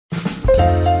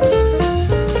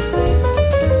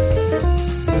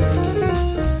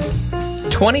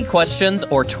20 questions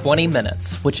or 20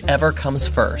 minutes, whichever comes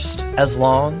first, as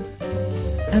long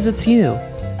as it's you.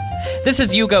 This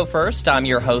is You Go First. I'm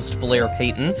your host, Blair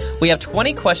Payton. We have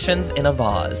 20 questions in a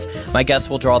vase. My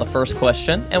guest will draw the first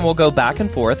question, and we'll go back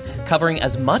and forth, covering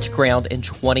as much ground in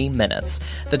 20 minutes.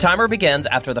 The timer begins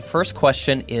after the first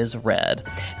question is read.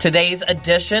 Today's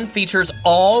edition features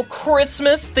all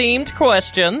Christmas-themed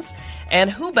questions. And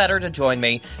who better to join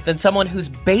me than someone who's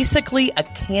basically a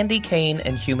candy cane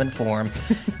in human form?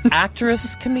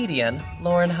 Actress, comedian,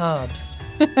 Lauren Hobbs.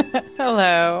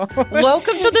 Hello.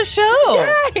 Welcome to the show.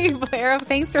 Yay, Blair.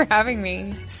 Thanks for having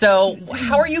me. So,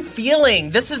 how are you feeling?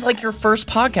 This is like your first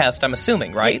podcast, I'm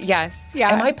assuming, right? Yes.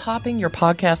 Yeah. Am I popping your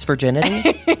podcast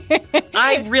virginity?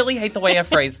 I really hate the way I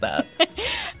phrased that.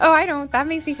 Oh, I don't. That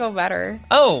makes me feel better.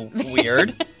 Oh,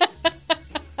 weird.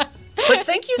 But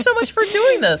thank you so much for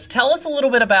doing this. Tell us a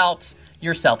little bit about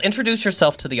yourself. Introduce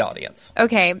yourself to the audience.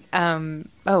 Okay.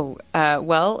 Well,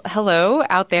 hello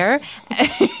out there.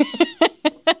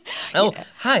 Oh,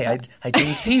 hi. I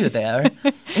didn't see you there.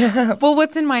 Well,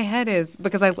 what's in my head is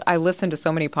because I listen to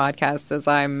so many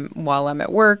podcasts while I'm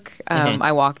at work.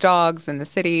 I walk dogs in the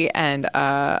city, and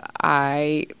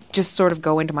I just sort of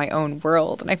go into my own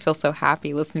world, and I feel so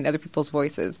happy listening to other people's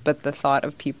voices. But the thought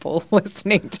of people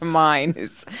listening to mine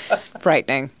is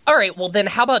frightening. All right. Well, then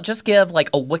how about just give like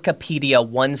a Wikipedia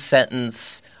one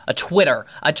sentence, a Twitter,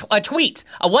 a tweet,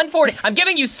 a 140. I'm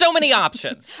giving you so many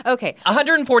options. Okay.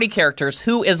 140 characters.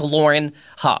 Who is Lauren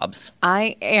Hobbs?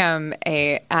 I am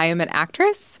an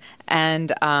actress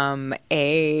and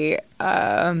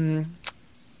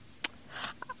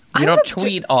You don't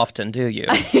tweet often, do you?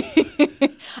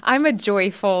 I'm a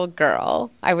joyful girl.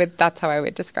 That's how I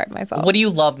would describe myself. What do you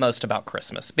love most about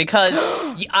Christmas? Because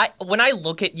when I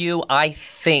look at you, I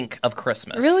think of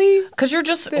Christmas. Really? Because you're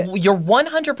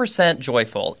 100%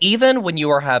 joyful. Even when you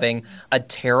are having a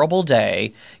terrible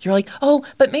day, you're like, oh,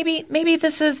 but maybe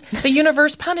this is the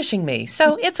universe punishing me,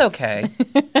 so it's okay.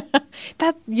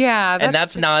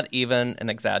 That's not even an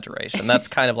exaggeration. That's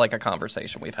kind of like a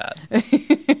conversation we've had.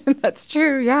 That's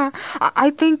true, yeah.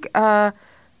 I think,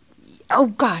 oh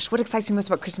gosh, what excites me most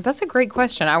about Christmas? That's a great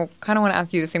question. I kind of want to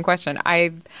ask you the same question.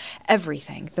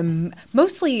 Everything.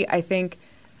 Mostly, I think,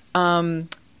 the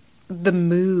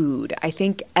mood. I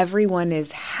think everyone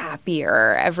is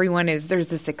happier. There's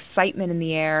this excitement in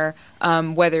the air,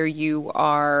 whether you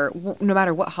are, no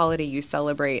matter what holiday you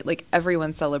celebrate, like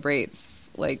everyone celebrates,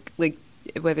 like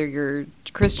whether you're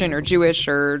Christian or Jewish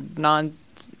or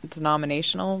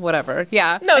non-denominational, whatever.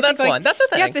 Yeah. No, that's one. That's a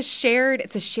thing. Yeah,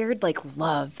 it's a shared like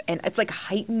love, and it's like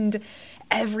heightened.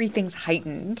 Everything's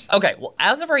heightened. Okay, well,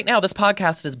 as of right now, this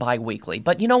podcast is bi-weekly.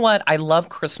 But you know what? I love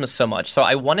Christmas so much. So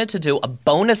I wanted to do a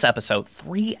bonus episode,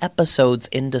 3 episodes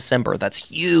in December. That's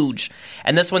huge.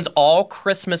 And this one's all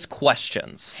Christmas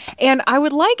questions. And I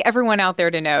would like everyone out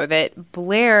there to know that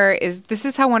this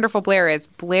is how wonderful Blair is.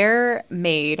 Blair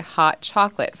made hot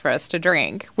chocolate for us to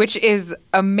drink, which is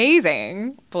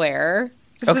amazing, Blair.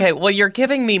 Okay, well, you're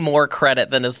giving me more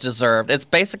credit than is deserved. It's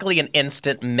basically an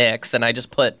instant mix, and I just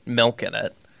put milk in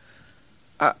it.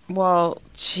 Well,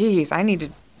 geez, I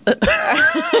need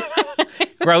to...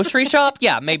 Grocery shop?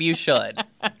 Yeah, maybe you should.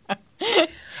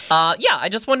 I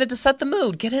just wanted to set the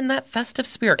mood, get in that festive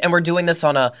spirit. And we're doing this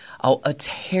on a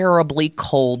terribly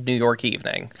cold New York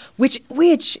evening. Which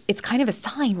it's kind of a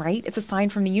sign, right? It's a sign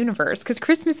from the universe, because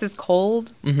Christmas is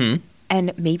cold. Mm-hmm.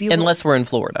 And maybe... Unless we're in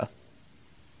Florida.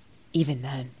 Even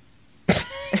then.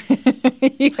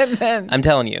 Even then. I'm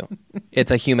telling you,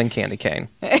 it's a human candy cane.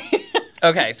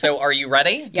 Okay, so are you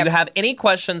ready? Yep. Do you have any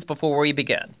questions before we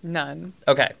begin? None.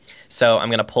 Okay, so I'm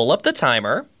going to pull up the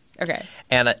timer. Okay.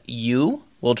 And you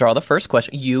will draw the first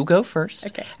question. You go first.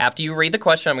 Okay. After you read the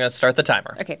question, I'm going to start the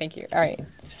timer. Okay, thank you. All right.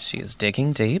 She is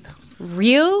digging deep.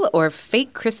 Real or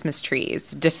fake Christmas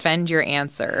trees? Defend your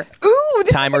answer. Ooh,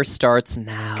 Timer starts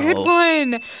now. Good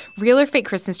one. Real or fake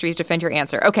Christmas trees? Defend your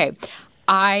answer. Okay.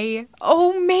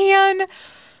 Oh man.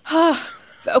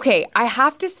 Okay, I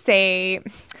have to say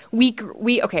we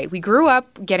grew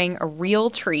up getting a real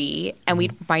tree, and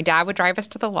my dad would drive us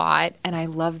to the lot, and I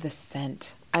love the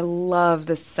scent. I love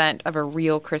the scent of a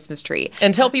real Christmas tree.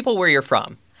 And tell people where you're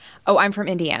from. Oh, I'm from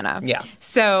Indiana. Yeah.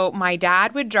 So my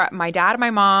dad and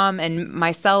my mom and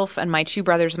myself and my 2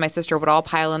 brothers and my sister would all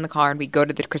pile in the car, and we'd go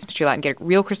to the Christmas tree lot and get a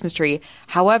real Christmas tree.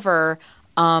 However,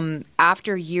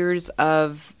 after years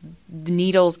of the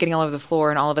needles getting all over the floor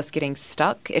and all of us getting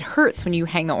stuck, it hurts when you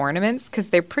hang the ornaments because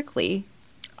they're prickly.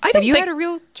 Have you had a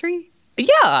real tree? Yeah,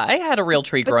 I had a real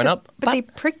tree growing up. But they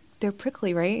prick they're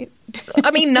prickly, right?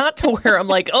 I mean, not to where I'm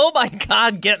like, oh my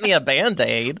God, get me a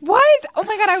Band-Aid. What? Oh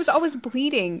my God, I was always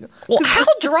bleeding. Well, how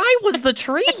dry was the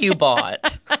tree you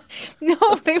bought? No,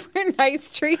 they were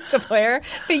nice trees, Blair.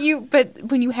 But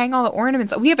when you hang all the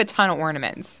ornaments, we have a ton of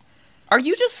ornaments. Are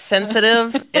you just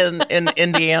sensitive in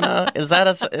Indiana? Is that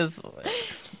is?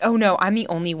 Oh no, I'm the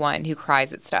only one who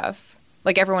cries at stuff.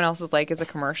 Like everyone else is like, it's a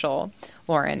commercial,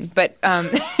 Lauren. But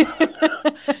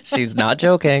She's not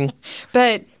joking.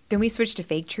 But then we switched to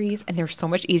fake trees, and they're so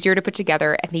much easier to put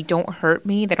together, and they don't hurt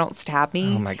me. They don't stab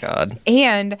me. Oh my God.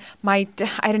 And I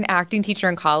had an acting teacher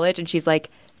in college, and she's like,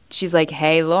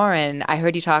 hey, Lauren, I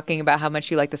heard you talking about how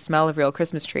much you like the smell of real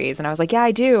Christmas trees. And I was like, yeah,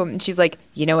 I do. And she's like,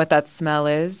 you know what that smell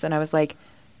is? And I was like,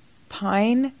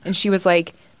 pine? And she was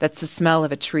like, that's the smell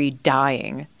of a tree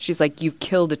dying. She's like, you've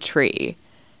killed a tree.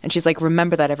 And she's like,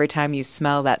 remember that every time you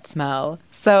smell that smell.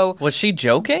 So Was she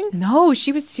joking? no,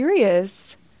 she was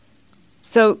serious.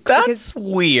 So That's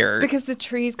weird. because the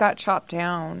trees got chopped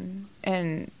down.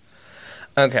 And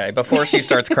Okay, before she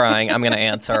starts crying, I'm going to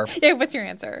answer. yeah, what's your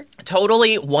answer?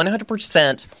 Totally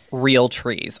 100% real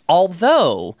trees.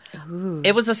 Although,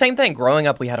 it was the same thing. Growing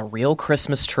up, we had a real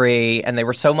Christmas tree, and they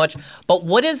were so much. But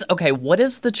what is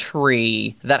the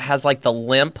tree that has like the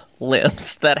limp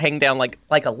limbs that hang down like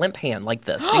a limp hand like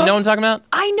this? Do you know what I'm talking about?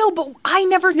 I know, but I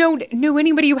never knew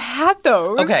anybody who had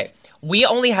those. Okay. We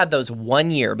only had those 1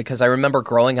 year because I remember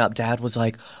growing up, Dad was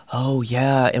like, oh,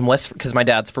 yeah, because my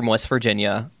dad's from West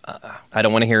Virginia. I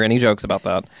don't want to hear any jokes about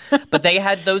that. But they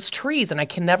had those trees, and I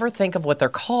can never think of what they're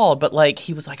called. But, like,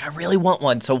 he was like, I really want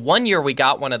one. So 1 year we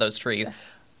got one of those trees.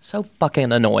 So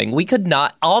fucking annoying. We could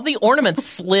not, all the ornaments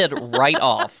slid right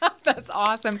off. That's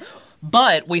awesome.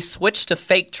 But we switched to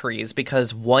fake trees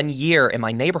because 1 year in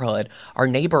my neighborhood, our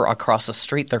neighbor across the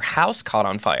street, their house caught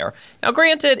on fire. Now,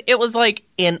 granted, it was like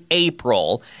in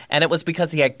April, and it was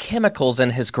because he had chemicals in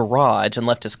his garage and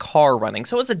left his car running.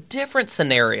 So it was a different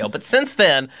scenario. But since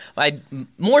then,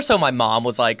 more so my mom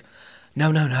was like,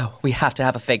 no, we have to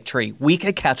have a fake tree. We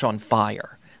could catch on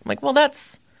fire. I'm like, well,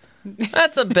 that's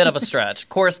a bit of a stretch. Of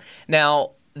course,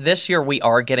 now this year we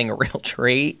are getting a real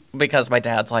tree because my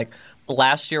dad's like,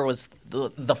 last year was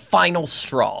the final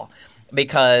straw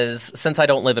because since I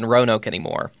don't live in Roanoke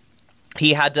anymore,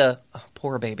 he had to,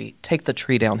 poor baby, take the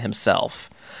tree down himself.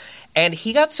 And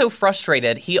he got so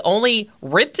frustrated, he only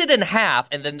ripped it in half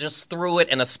and then just threw it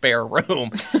in a spare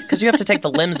room because you have to take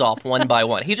the limbs off one by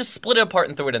one. He just split it apart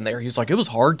and threw it in there. He was like, it was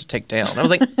hard to take down. I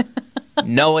was like,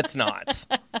 no, it's not.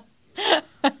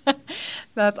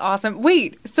 That's awesome.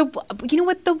 Wait, so you know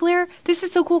what though, Blair? This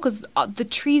is so cool because the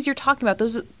trees you're talking about,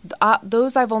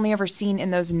 those I've only ever seen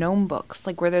in those gnome books,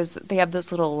 like where they have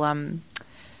those little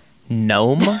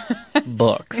gnome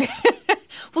books.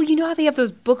 Well, you know how they have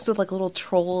those books with like little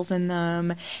trolls in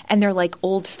them, and they're like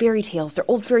old fairy tales. They're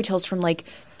old fairy tales from like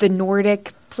the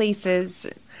Nordic places.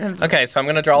 Okay, so I'm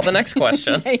going to draw the next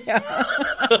question.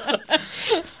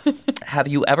 Have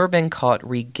you ever been caught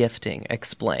regifting?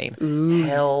 Explain. Ooh.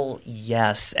 Hell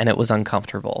yes, and it was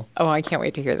uncomfortable. Oh, I can't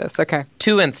wait to hear this. Okay.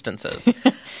 2 instances.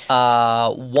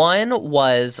 One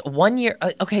was 1 year.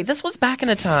 Okay, this was back in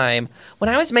a time when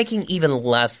I was making even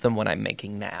less than what I'm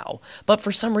making now, but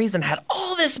for some reason had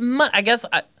all this money. I guess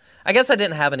I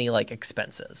didn't have any like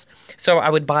expenses, so I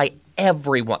would buy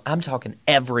everyone. I'm talking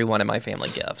everyone in my family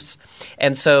gifts,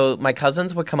 and so my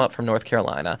cousins would come up from North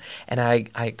Carolina, and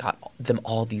I got them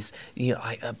all these.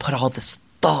 I put all this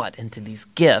thought into these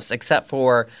gifts, except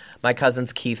for my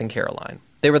cousins Keith and Caroline.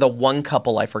 They were the one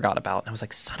couple I forgot about, and I was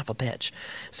like, son of a bitch.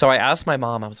 So I asked my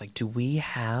mom. I was like, do we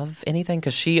have anything?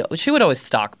 Because she would always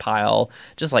stockpile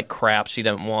just like crap she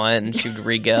didn't want, and she would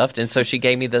regift, and so she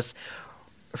gave me this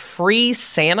free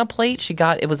Santa plate she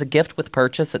got. It was a gift with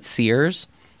purchase at Sears.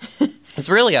 It was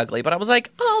really ugly, but I was like,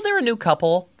 oh, they're a new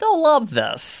couple. They'll love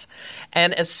this.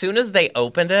 And as soon as they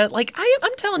opened it, like,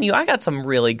 I'm telling you, I got some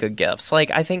really good gifts.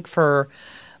 Like, I think for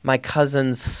my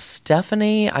cousin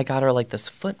Stephanie, I got her like this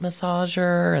foot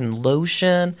massager and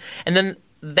lotion. And then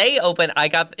they opened,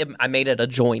 I made it a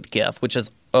joint gift, which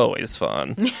is always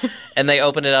fun. And they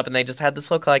opened it up and they just had this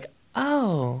look like,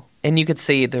 oh. And you could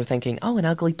see they're thinking, oh, an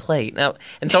ugly plate. Now,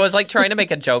 and so I was like trying to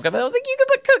make a joke of it. I was like, you could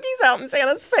put cookies out in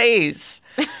Santa's face.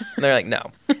 And they're like,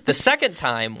 no. The second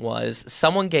time was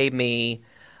someone gave me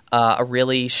a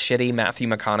really shitty Matthew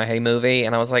McConaughey movie.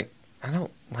 And I was like, I don't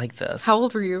like this. How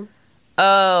old were you?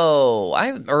 Oh,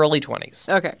 I'm early 20s.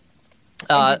 Okay.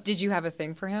 Did you have a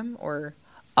thing for him or?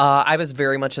 I was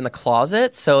very much in the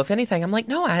closet. So if anything, I'm like,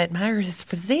 no, I admire his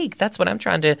physique. That's what I'm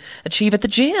trying to achieve at the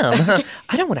gym.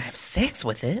 I don't want to have sex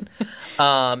with it.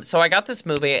 So I got this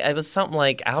movie. It was something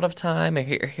like Out of Time, or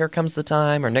Here Comes the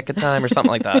Time, or Nick of Time, or something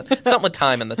like that. Something with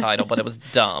time in the title, but it was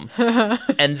dumb.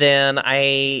 And then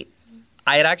I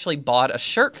had actually bought a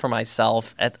shirt for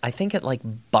myself at, I think at like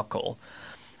Buckle.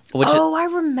 I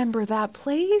remember that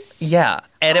place. Yeah.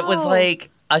 And it was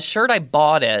like a shirt, I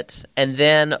bought it, and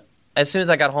then as soon as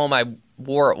I got home, I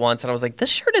wore it once, and I was like, this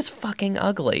shirt is fucking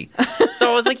ugly.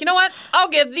 So I was like, you know what? I'll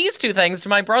give these two things to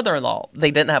my brother-in-law. They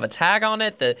didn't have a tag on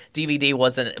it. The DVD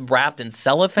wasn't wrapped in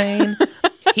cellophane.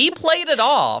 He played it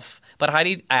off, but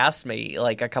Heidi asked me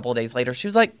like a couple of days later, she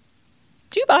was like,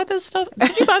 did you buy those stuff?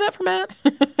 Did you buy that for Matt?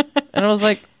 And I was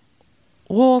like,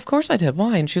 well, of course I did.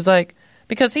 Why? And she was like,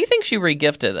 because he thinks you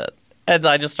re-gifted it. And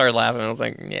I just started laughing. I was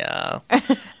like, yeah.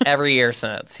 Every year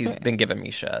since, he's been giving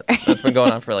me shit. That's been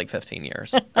going on for like 15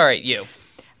 years. All right, you.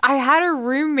 I had a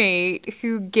roommate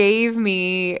who gave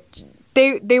me...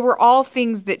 They were all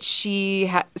things that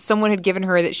someone had given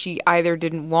her that she either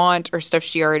didn't want or stuff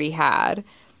she already had.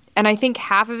 And I think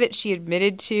half of it she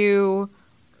admitted to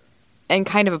and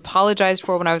kind of apologized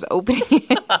for when I was opening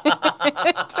it.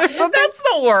 That's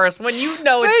the worst, when you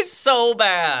know it's so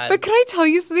bad. But can I tell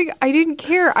you something? I didn't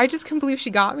care. I just couldn't believe she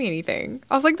got me anything.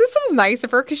 I was like, this was nice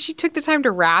of her because she took the time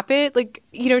to wrap it. Like,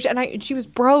 you know, and she was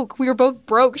broke. We were both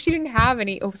broke. She didn't have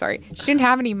any. Oh, sorry. She didn't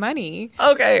have any money.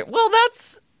 Okay. Well,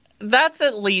 that's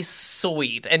at least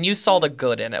sweet. And you saw the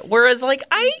good in it. Whereas, like,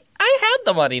 I had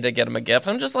the money to get him a gift.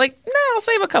 I'm just like, nah, I'll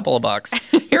save a couple of bucks.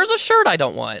 Here's a shirt I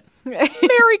don't want.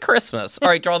 Merry Christmas. All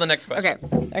right, draw the next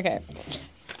question. Okay.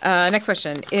 Next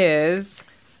question is,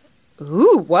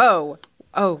 whoa.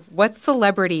 Oh, what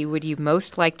celebrity would you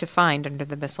most like to find under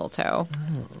the mistletoe?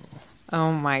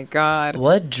 Oh my God.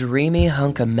 What dreamy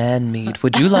hunk of man-meat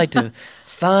would you like to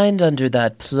find under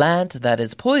that plant that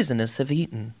is poisonous if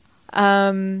eaten?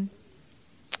 Well,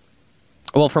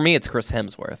 for me, it's Chris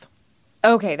Hemsworth.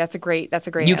 Okay, that's a great You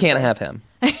answer. can't have him.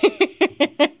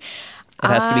 It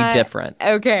has to be different.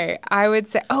 Okay, I would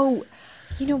say, you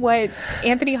know what?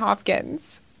 Anthony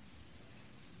Hopkins.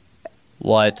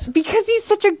 What? Because he's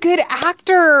such a good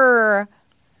actor.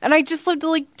 And I just love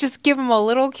to just give him a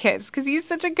little kiss because he's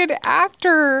such a good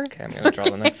actor. Okay, I'm going to draw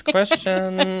the next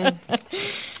question. I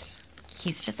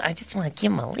just want to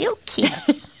give him a little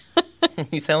kiss.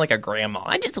 You sound like a grandma.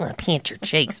 I just want to pinch your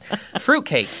cheeks.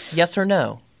 Fruitcake, yes or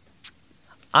no?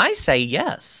 I say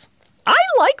yes. I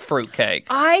like fruitcake.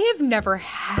 I have never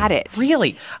had it.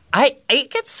 Really?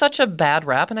 It gets such a bad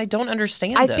rap, and I don't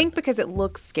understand it. I think because it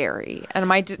looks scary. And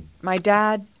my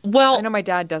dad, well, I know my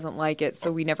dad doesn't like it,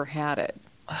 so we never had it.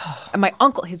 And my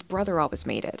uncle, his brother always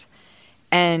made it.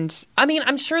 And I mean,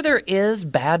 I'm sure there is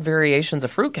bad variations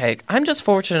of fruitcake. I'm just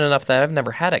fortunate enough that I've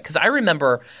never had it because I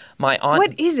remember my aunt.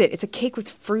 What is it? It's a cake with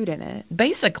fruit in it.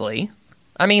 Basically.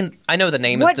 I mean, I know the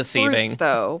name is deceiving. Fruits,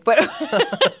 though? But no,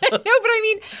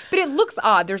 but it looks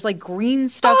odd. There's like green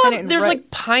stuff in it. And there's like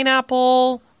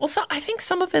pineapple. Well, I think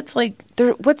some of it's like.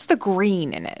 What's the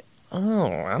green in it?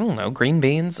 Oh, I don't know. Green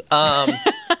beans.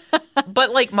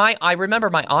 But like I remember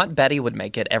my Aunt Betty would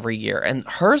make it every year, and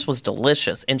hers was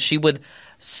delicious. And she would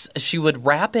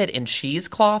wrap it in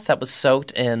cheesecloth that was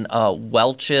soaked in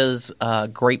Welch's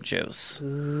grape juice.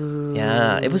 Ooh.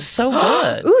 Yeah, it was so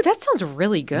good. Ooh, that sounds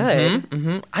really good. Mm-hmm,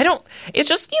 mm-hmm. It's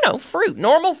just fruit,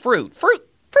 normal fruit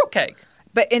cake.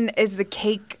 But is the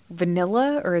cake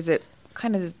vanilla or is it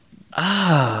kind of?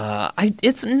 I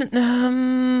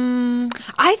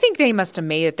think they must have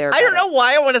made it there. I don't know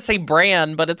why I want to say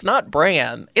bran, but it's not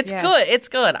bran. It's good. It's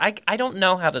good. I don't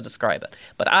know how to describe it,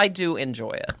 but I do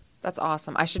enjoy it. That's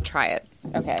awesome. I should try it.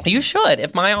 Okay. You should.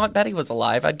 If my Aunt Betty was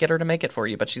alive, I'd get her to make it for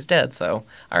you, but she's dead, so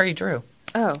I already drew.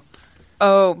 Oh.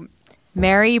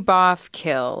 Mary Boff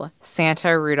Kill,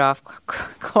 Santa Rudolph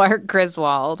Clark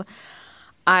Griswold.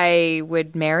 I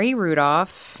would marry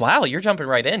Rudolph. Wow, you're jumping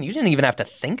right in. You didn't even have to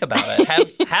think about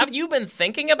it. Have you been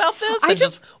thinking about this and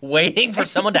just waiting for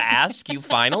someone to ask you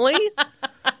finally?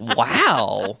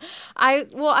 Wow. I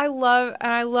love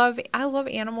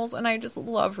animals, and I just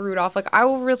love Rudolph. Like I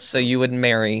will really. So you would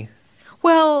marry?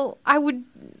 Well, I would.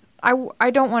 I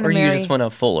don't want to marry. Or you just want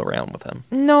to fool around with him?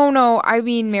 No. I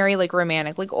mean, marry like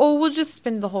romantic. Like, we'll just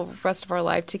spend the whole rest of our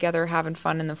life together having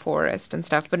fun in the forest and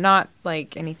stuff, but not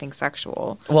like anything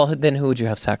sexual. Well, then who would you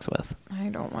have sex with? I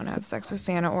don't want to have sex with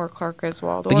Santa or Clark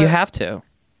Griswold. But you have to.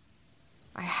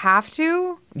 I have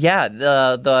to? Yeah,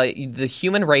 the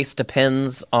human race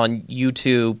depends on you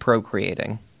two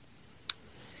procreating.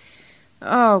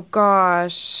 Oh,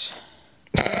 gosh.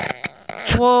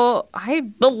 Well,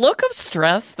 the look of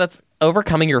stress that's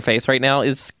overcoming your face right now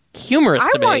is humorous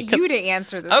I to me. want you to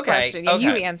answer this question. Yeah,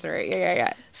 you answer it.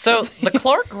 Yeah. So the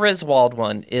Clark Griswold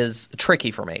one is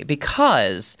tricky for me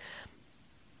because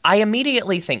I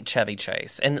immediately think Chevy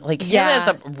Chase, and like him as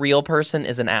a real person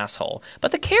is an asshole,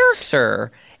 but the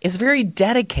character is very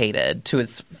dedicated to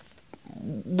his,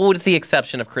 with the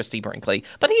exception of Christy Brinkley.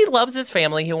 But he loves his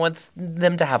family. He wants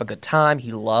them to have a good time.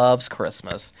 He loves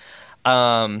Christmas.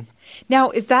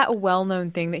 Now, is that a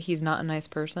well-known thing that he's not a nice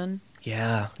person?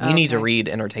 Yeah, you need to read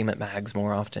entertainment mags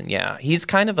more often. Yeah, he's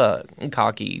kind of a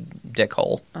cocky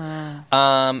dickhole.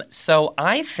 So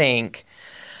I think.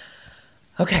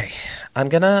 Okay, I'm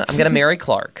gonna marry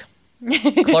Clark.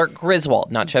 Clark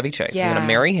Griswold, not Chevy Chase. I'm gonna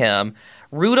marry him.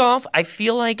 Rudolph, I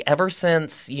feel like ever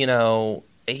since,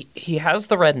 he has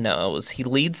the red nose, he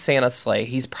leads Santa's sleigh.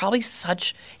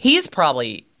 That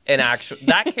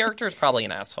character is probably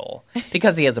an asshole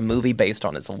because he has a movie based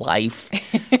on his life.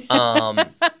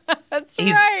 That's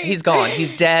right. He's gone.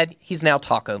 He's dead. He's now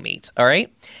taco meat. All right.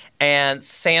 And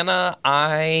Santa,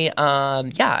 I'd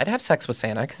have sex with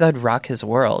Santa because I'd rock his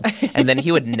world. And then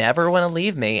he would never want to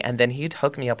leave me. And then he'd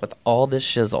hook me up with all this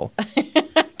shizzle.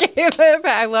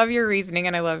 I love your reasoning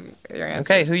and I love your answers.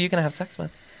 Okay, who are you going to have sex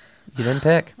with? You didn't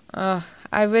pick. I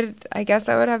guess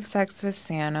I would have sex with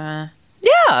Santa.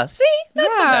 Yeah, see?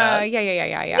 That's so bad.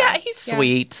 Yeah. Yeah, he's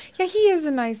sweet. Yeah, he is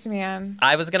a nice man.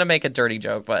 I was going to make a dirty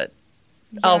joke, but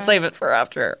I'll save it for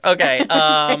after. Okay,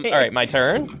 all right, my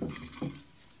turn.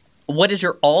 What is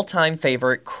your all-time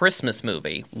favorite Christmas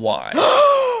movie? Why?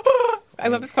 I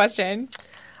love this question.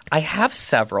 I have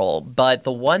several, but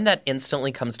the one that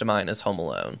instantly comes to mind is Home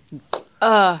Alone.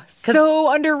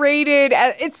 So underrated.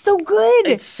 It's so good.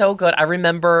 It's so good. I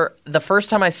remember the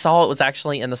first time I saw it was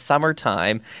actually in the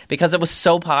summertime because it was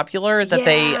so popular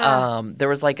that there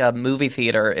was like a movie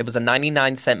theater. It was a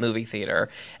 99-cent movie theater,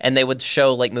 and they would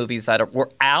show like movies that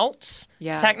were out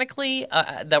technically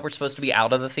that were supposed to be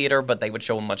out of the theater, but they would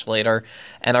show them much later.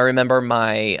 And I remember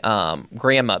my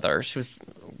grandmother. She was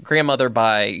grandmother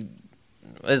by.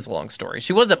 It's a long story.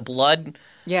 She wasn't blood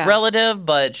relative,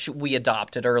 but we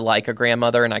adopted her like a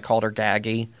grandmother, and I called her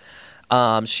Gaggy.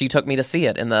 She took me to see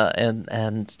it and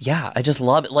I just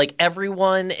love it. Like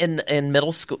everyone in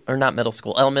middle school, or not middle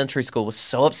school, elementary school was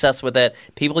so obsessed with it.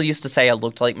 People used to say I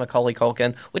looked like Macaulay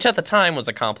Culkin, which at the time was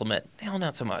a compliment. Now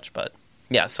not so much, but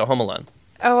yeah. So Home Alone.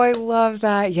 Oh, I love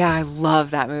that. Yeah, I love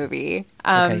that movie.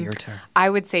 Okay, your turn. I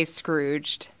would say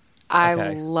Scrooged. I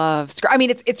love Scrooge. I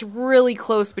mean, it's really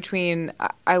close between.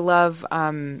 I love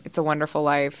It's a Wonderful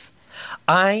Life.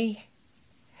 I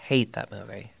hate that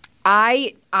movie.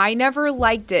 I never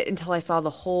liked it until I saw the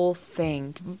whole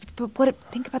thing. But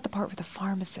think about the part with the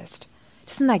pharmacist.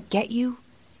 Doesn't that get you?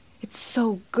 It's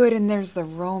so good, and there's the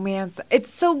romance.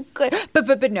 It's so good.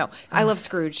 But no, I love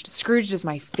Scrooged. Scrooged is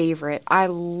my favorite. I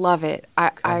love it.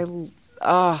 How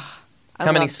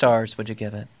many stars would you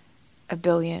give it? 1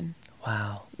 billion.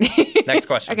 Wow. Next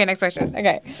question. Okay, next question.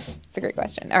 Okay. It's a great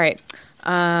question. All right.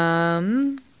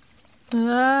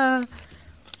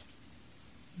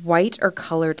 White or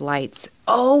colored lights?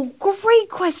 Oh, great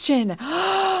question.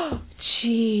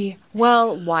 Gee.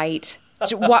 Well, white.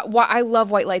 I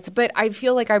love white lights, but I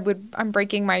feel like I'm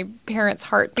breaking my parents'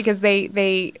 heart because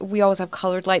we always have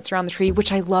colored lights around the tree,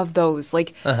 which I love those.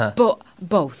 Like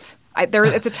both.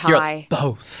 It's a tie.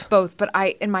 Both. But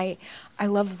I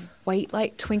love white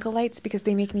light twinkle lights because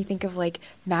they make me think of like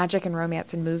magic and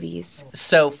romance in movies.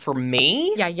 So for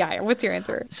me, yeah. What's your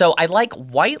answer? So I like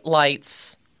white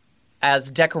lights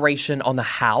as decoration on the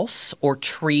house or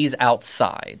trees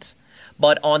outside.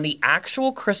 But on the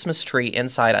actual Christmas tree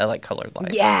inside, I like colored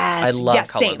lights. Yes. I love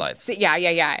colored same. lights.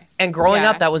 Yeah. And growing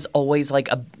up, that was always like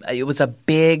it was a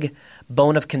big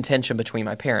bone of contention between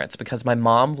my parents because my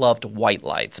mom loved white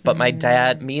lights, but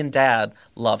me and dad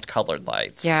loved colored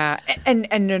lights. Yeah. And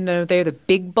no, they're the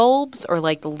big bulbs or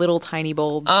like the little tiny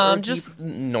bulbs? Just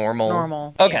normal.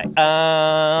 Normal. Okay.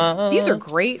 These are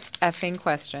great effing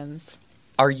questions.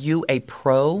 Are you a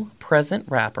pro-present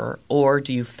rapper, or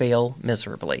do you fail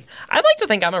miserably? I'd like to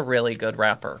think I'm a really good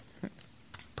rapper.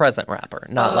 Present rapper,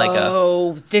 not like a...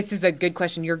 Oh, this is a good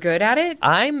question. You're good at it?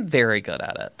 I'm very good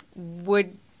at it. What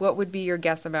would be your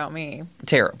guess about me?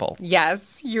 Terrible.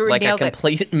 Yes, you like nailed a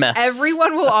complete mess.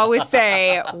 Everyone will always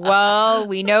say, well,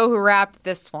 we know who rapped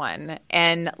this one.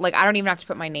 And like, I don't even have to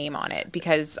put my name on it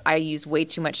because I use way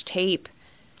too much tape.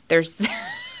 There's...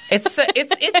 It's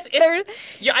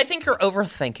yeah, I think you're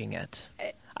overthinking it.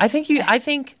 I think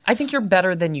you're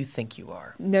better than you think you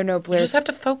are. No, Blair. You just have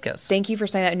to focus. Thank you for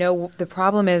saying that. No, the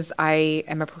problem is I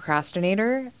am a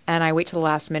procrastinator and I wait till the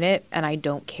last minute and I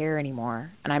don't care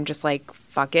anymore. And I'm just like,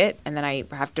 fuck it. And then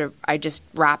I just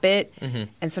wrap it. Mm-hmm.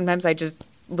 And sometimes I just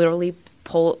literally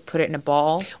put it in a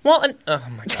ball. Well, oh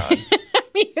my God. I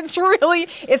mean,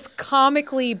 it's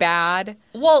comically bad.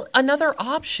 Well, another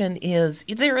option is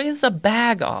there is a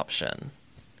bag option.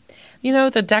 You know,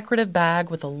 the decorative bag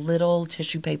with a little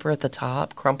tissue paper at the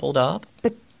top, crumpled up.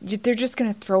 But they're just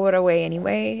going to throw it away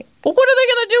anyway. Well, what are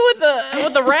they going to do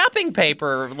with the wrapping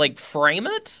paper? Like frame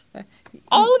it?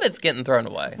 All of it's getting thrown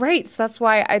away. Right. So that's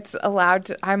why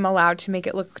I'm allowed to make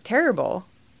it look terrible.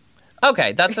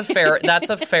 Okay, that's a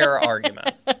fair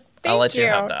argument. I'll let you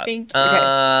have that. Thank you.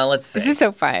 Okay. Let's see. This is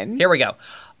so fun. Here we go.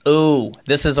 Ooh,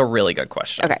 this is a really good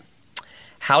question. Okay.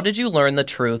 How did you learn the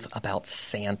truth about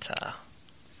Santa?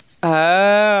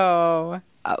 Oh.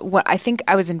 I think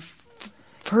I was in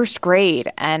first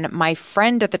grade, and my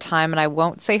friend at the time, and I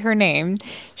won't say her name,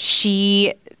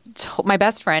 my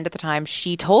best friend at the time,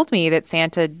 she told me that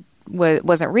Santa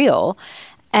wasn't real.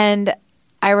 And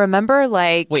I remember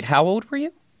Wait, how old were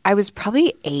you? I was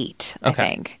probably 8, I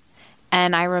think.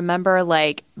 And I remember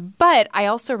but I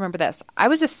also remember this. I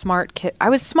was a smart kid. I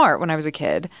was smart when I was a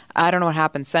kid. I don't know what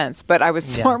happened since, but I was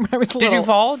smart when I was little. Did you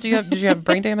fall? Did you have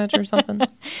brain damage or something?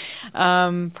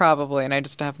 Probably, and I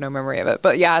just have no memory of it.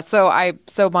 But yeah, so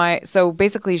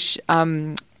basically,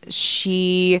 I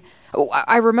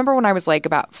remember when I was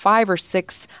about 5 or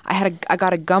 6, I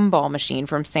got a gumball machine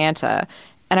from Santa,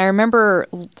 and I remember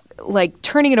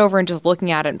turning it over and just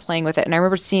looking at it and playing with it. And I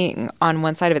remember seeing on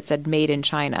one side of it said "Made in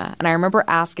China," and I remember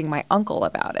asking my uncle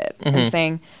about it and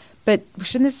saying, "But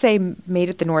shouldn't this say made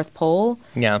at the North Pole?"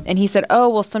 Yeah. And he said, "Oh,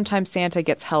 well, sometimes Santa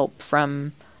gets help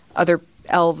from other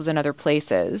elves in other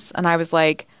places." And I was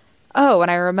like, oh,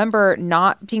 and I remember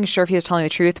not being sure if he was telling the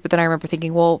truth, but then I remember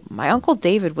thinking, well, my Uncle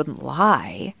David wouldn't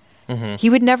lie. He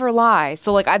would never lie.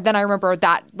 So then I remember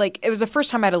that it was the first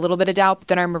time I had a little bit of doubt, but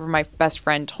then I remember my best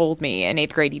friend told me in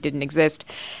 8th grade he didn't exist.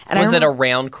 And was it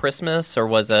around Christmas or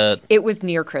was it? It was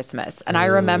near Christmas. And I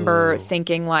remember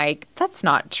thinking that's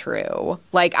not true.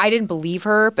 I didn't believe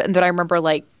her, but then I remember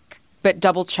but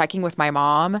double checking with my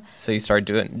mom. So you started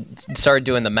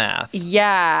doing the math.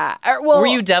 Yeah. Were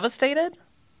you devastated?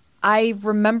 I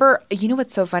remember, you know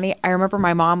what's so funny? I remember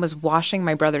my mom was washing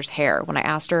my brother's hair when I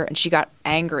asked her, and she got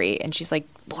angry, and she's like,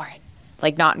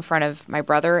 Lauren, not in front of my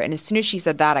brother. And as soon as she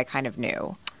said that, I kind of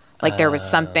knew. There was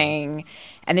something.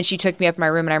 And then she took me up in my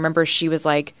room, and I remember she was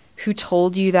like, who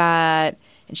told you that?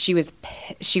 And she was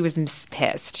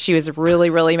pissed. She was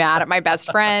really, really mad at my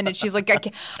best friend. And she's like,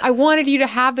 I wanted you to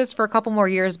have this for a couple more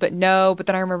years, but no. But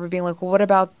then I remember being like, well, what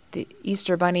about the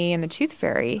Easter Bunny and the Tooth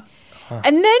Fairy?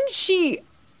 And then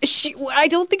I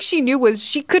don't think she knew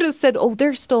she could have said, oh,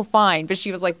 they're still fine. But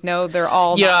she was like, no, they're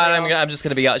all not real. I'm just going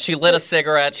to be honest. She lit a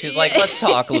cigarette. She's like, let's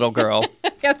talk, little girl.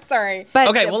 Yeah, sorry. But,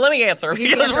 okay, well, let me answer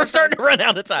because we're starting to run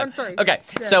out of time. I'm sorry. Okay,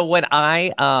 so when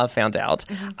I found out,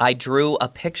 I drew a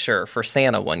picture for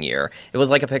Santa one year. It was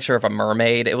a picture of a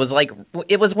mermaid. It was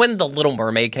when The Little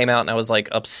Mermaid came out, and I was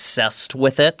obsessed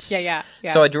with it. Yeah.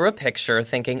 So I drew a picture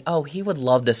thinking, oh, he would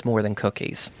love this more than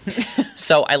cookies.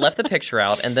 So I left the picture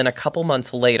out, and then a couple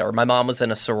months later, my mom was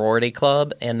in a sorority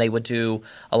club, and they would do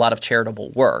a lot of charitable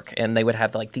work, and they would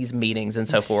have these meetings and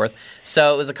so forth.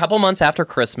 So it was a couple months after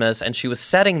Christmas, and she was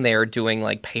sitting there doing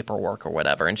paperwork or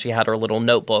whatever, and she had her little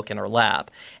notebook in her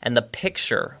lap, and the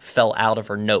picture fell out of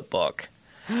her notebook.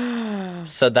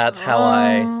 So that's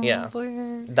how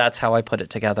that's how I put it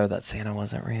together that Santa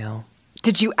wasn't real.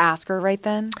 Did you ask her right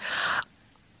then?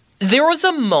 There was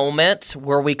a moment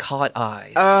where we caught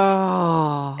eyes.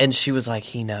 Oh. And she was like,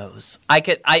 he knows. I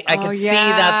could see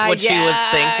that's what she was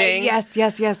thinking. Yes.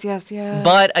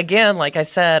 But again, like I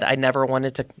said, I never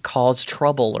wanted to cause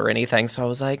trouble or anything. So I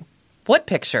was like, what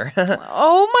picture?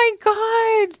 Oh my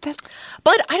God.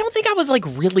 But I don't think I was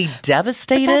really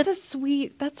devastated.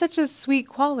 That's such a sweet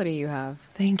quality you have.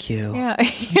 Thank you. Yeah.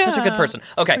 You're such a good person.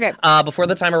 Okay. Before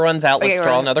the timer runs out, let's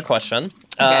draw another question.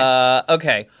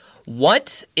 Okay.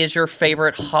 What is your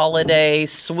favorite holiday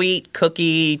sweet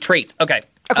cookie treat? Okay.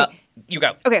 You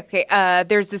go. Okay.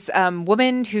 There's this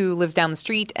woman who lives down the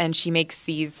street, and she makes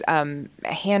these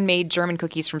handmade German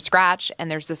cookies from scratch. And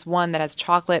there's this one that has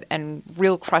chocolate and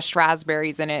real crushed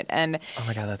raspberries in it. And oh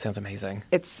my God, that sounds amazing.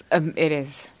 It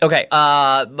is. Okay.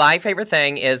 My favorite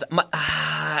thing is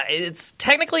it's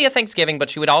technically a Thanksgiving,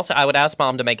 but I would ask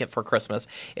Mom to make it for Christmas.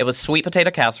 It was sweet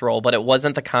potato casserole, but it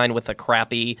wasn't the kind with the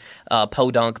crappy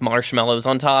podunk marshmallows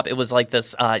on top. It was like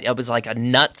this. It was like a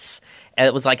nuts.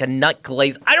 It was like a nut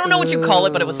glaze. I don't know what you call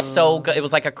it, but it was so good. It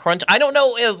was like a crunch. I don't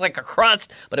know. It was like a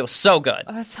crust, but it was so good.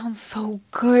 Oh, that sounds so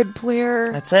good,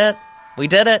 Blair. That's it. We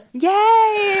did it.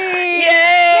 Yay!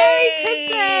 Yay!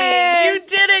 Christmas! You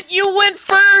did it. You went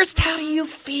first. How do you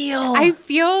feel? I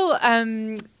feel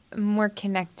more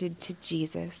connected to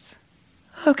Jesus.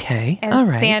 Okay. and All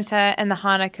right. Santa and the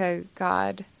Hanukkah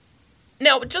god.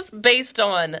 Now, just based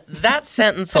on that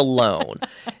sentence alone,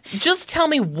 just tell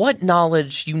me what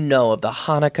knowledge you know of the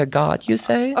Hanukkah god, you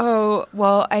say? Oh,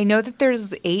 well, I know that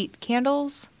there's 8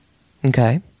 candles.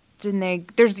 Okay. And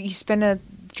you spin a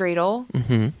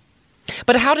dreidel.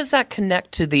 But how does that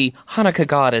connect to the Hanukkah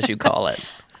god, as you call it?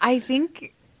 I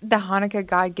think the Hanukkah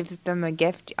god gives them a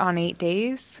gift on 8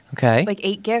 days. Okay. Like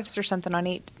 8 gifts or something on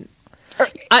 8.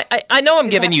 I know I'm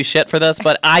giving you shit for this,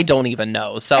 but I don't even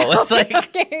know. So it's like,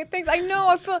 Okay, thanks. I know.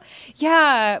 I feel,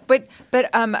 yeah, but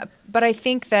I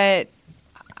think that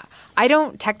I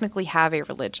don't technically have a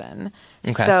religion.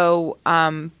 Okay. So,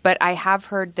 but I have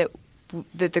heard that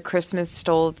the Christmas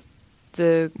stole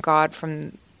the god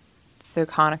from the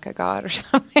Hanukkah god or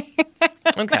something.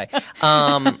 okay.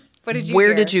 What did you Where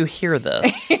hear? did you hear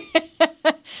this?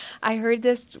 I heard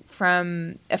this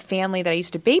from a family that I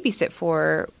used to babysit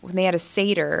for when they had a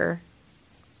Seder.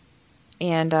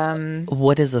 And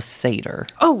What is a Seder?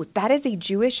 oh, that is a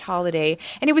Jewish holiday.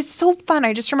 And it was so fun.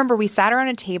 I just remember we sat around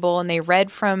a table and they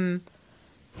read from,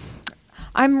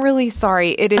 I'm really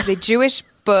sorry. It is a Jewish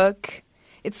book.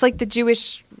 It's like the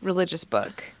Jewish religious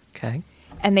book. Okay.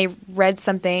 And they read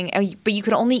something, but you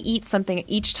could only eat something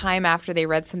each time after they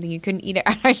read something. You couldn't eat it.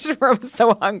 And I just remember I was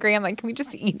so hungry. I'm like, can we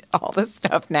just eat all this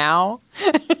stuff now?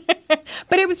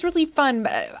 But it was really fun.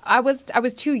 But I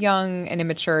was too young and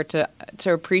immature to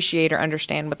appreciate or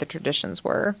understand what the traditions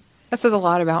were. That says a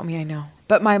lot about me, I know.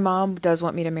 But my mom does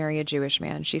want me to marry a Jewish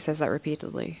man. She says that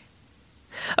repeatedly.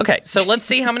 Okay, so let's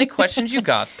see how many questions you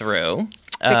got through.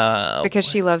 Because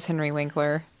she loves Henry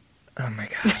Winkler. Oh my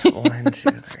God. 1,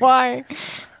 2, 3. Why?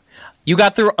 You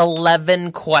got through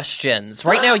 11 questions.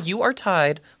 Right now, you are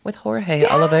tied with Jorge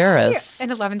Oliveras.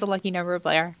 And 11's a lucky number,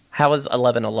 Blair. How is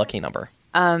 11 a lucky number?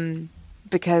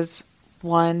 Because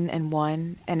 1 and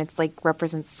 1, and it's like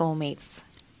represents soulmates.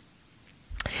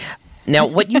 Now,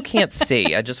 what you can't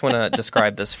see, I just want to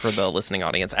describe this for the listening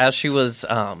audience. As she was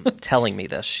telling me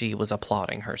this, she was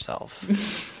applauding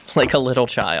herself like a little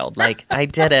child. Like, I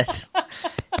did it.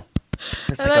 It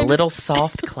was like a little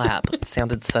soft clap. It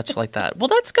sounded such like that. Well,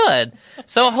 that's good.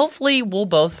 So hopefully we'll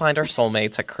both find our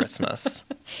soulmates at Christmas.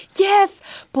 Yes,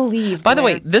 believe. By the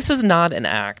way, Blair. this is not an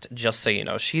act, just so you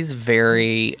know. She's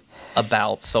very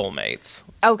about soulmates.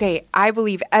 Okay, I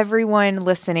believe everyone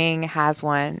listening has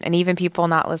one, and even people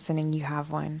not listening, you have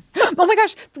one. Oh my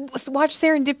gosh, watch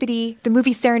Serendipity, the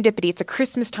movie Serendipity. It's a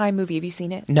Christmas time movie. Have you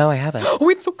seen it? No, I haven't. Oh,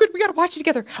 it's so good. We gotta watch it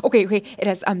together. Okay, it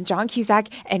has John Cusack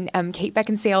and Kate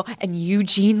Beckinsale and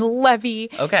Eugene Levy.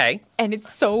 Okay. And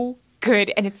it's so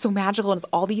good and it's so magical and it's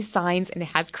all these signs and it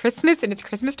has Christmas and it's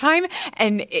Christmas time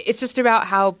and it's just about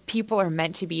how people are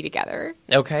meant to be together.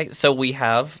 Okay, so we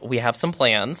have some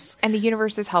plans. And the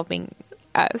universe is helping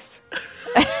us.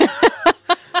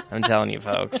 I'm telling you,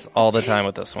 folks, all the time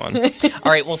with this one. All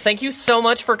right, well, thank you so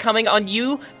much for coming on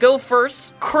You Go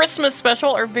First Christmas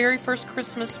special, our very first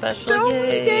Christmas special. Oh,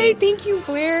 yay. Thank you,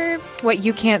 Blair. What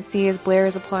you can't see is Blair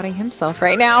is applauding himself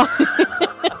right now.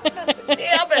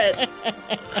 Damn it.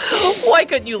 Why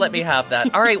couldn't you let me have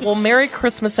that? All right, well, Merry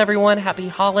Christmas, everyone. Happy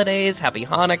holidays. Happy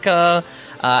Hanukkah.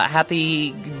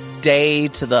 Happy day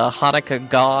to the Hanukkah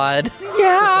god.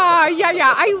 Yeah.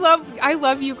 I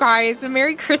love you guys. And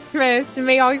Merry Christmas. And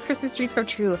may all your Christmas dreams come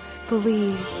true.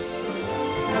 Believe.